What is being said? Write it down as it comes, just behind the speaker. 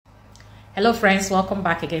Hello friends, welcome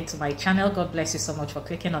back again to my channel. God bless you so much for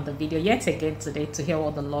clicking on the video yet again today to hear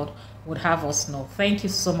what the Lord would have us know. Thank you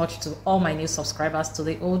so much to all my new subscribers, to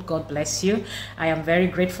the old. God bless you. I am very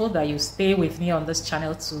grateful that you stay with me on this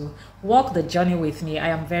channel to walk the journey with me. I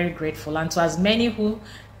am very grateful. And to as many who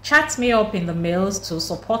chat me up in the mails to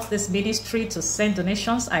support this ministry, to send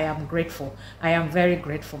donations, I am grateful. I am very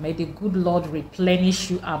grateful. May the good Lord replenish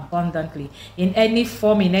you abundantly in any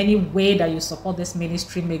form, in any way that you support this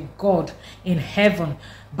ministry. May God in heaven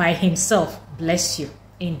by himself bless you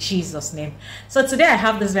in Jesus' name. So today I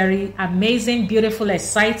have this very amazing, beautiful,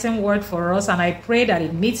 exciting word for us, and I pray that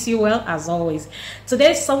it meets you well as always.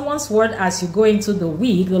 Today someone's word as you go into the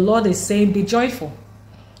week, the Lord is saying be joyful.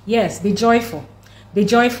 Yes, be joyful. Be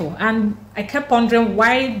joyful. And I kept wondering,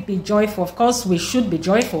 why be joyful? Of course, we should be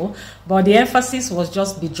joyful, but the emphasis was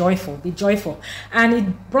just be joyful, be joyful. And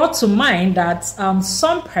it brought to mind that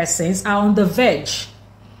some persons are on the verge.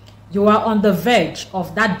 You are on the verge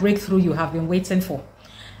of that breakthrough you have been waiting for.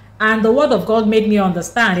 And the word of God made me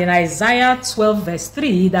understand in Isaiah 12 verse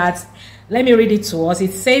 3 that, let me read it to us.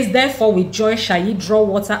 It says, therefore with joy shall ye draw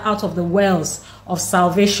water out of the wells of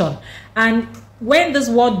salvation. And when this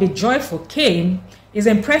word be joyful came, is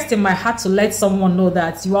impressed in my heart to let someone know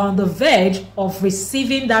that you are on the verge of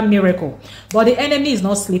receiving that miracle. But the enemy is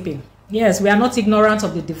not sleeping. Yes, we are not ignorant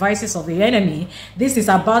of the devices of the enemy. This is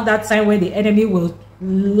about that time when the enemy will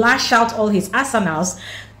lash out all his arsenals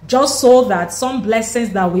just so that some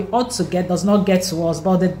blessings that we ought to get does not get to us.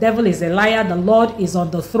 But the devil is a liar. The Lord is on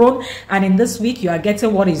the throne. And in this week, you are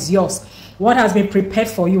getting what is yours. What has been prepared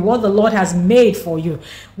for you, what the Lord has made for you,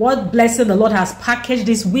 what blessing the Lord has packaged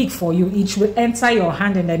this week for you, each will enter your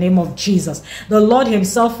hand in the name of Jesus. The Lord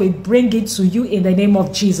himself will bring it to you in the name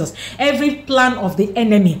of Jesus. Every plan of the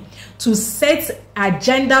enemy to set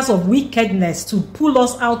agendas of wickedness to pull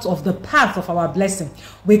us out of the path of our blessing,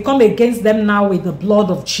 we come against them now with the blood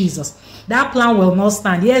of Jesus. That plan will not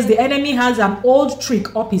stand. Yes, the enemy has an old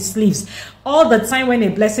trick up his sleeves. All the time when a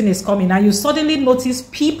blessing is coming and you suddenly notice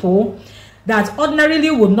people that ordinarily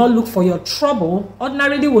would not look for your trouble,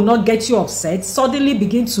 ordinarily will not get you upset, suddenly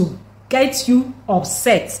begin to get you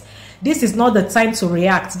upset. This is not the time to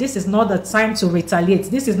react. This is not the time to retaliate.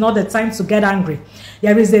 This is not the time to get angry.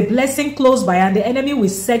 There is a blessing close by, and the enemy will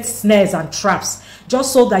set snares and traps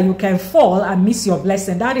just so that you can fall and miss your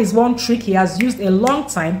blessing. That is one trick he has used a long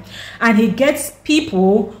time, and he gets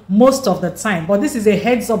people most of the time. But this is a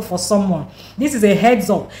heads up for someone. This is a heads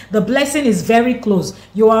up. The blessing is very close.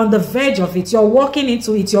 You are on the verge of it. You're walking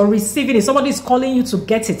into it. You're receiving it. Somebody is calling you to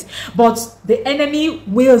get it. But the enemy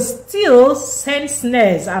will still send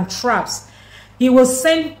snares and traps. He will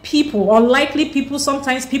send people, unlikely people,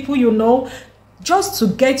 sometimes people you know, just to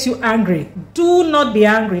get you angry. Do not be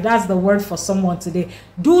angry. That's the word for someone today.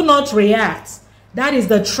 Do not react. That is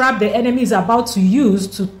the trap the enemy is about to use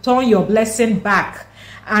to turn your blessing back.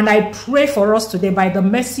 And I pray for us today, by the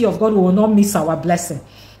mercy of God, we will not miss our blessing.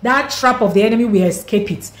 That trap of the enemy, we escape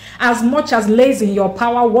it. As much as lays in your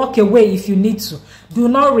power, walk away if you need to. Do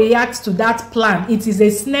not react to that plan. It is a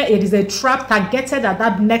snare, it is a trap targeted at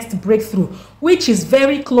that next breakthrough, which is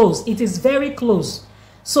very close. It is very close.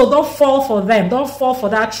 So don't fall for them. Don't fall for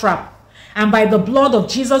that trap. And by the blood of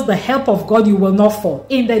Jesus, the help of God, you will not fall.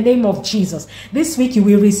 In the name of Jesus. This week, you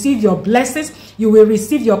will receive your blessings. You will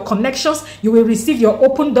receive your connections. You will receive your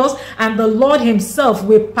open doors. And the Lord himself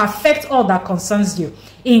will perfect all that concerns you.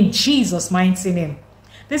 In Jesus' mighty name.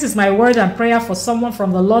 This is my word and prayer for someone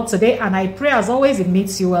from the Lord today. And I pray, as always, it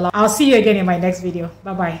meets you well. I'll see you again in my next video.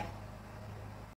 Bye-bye.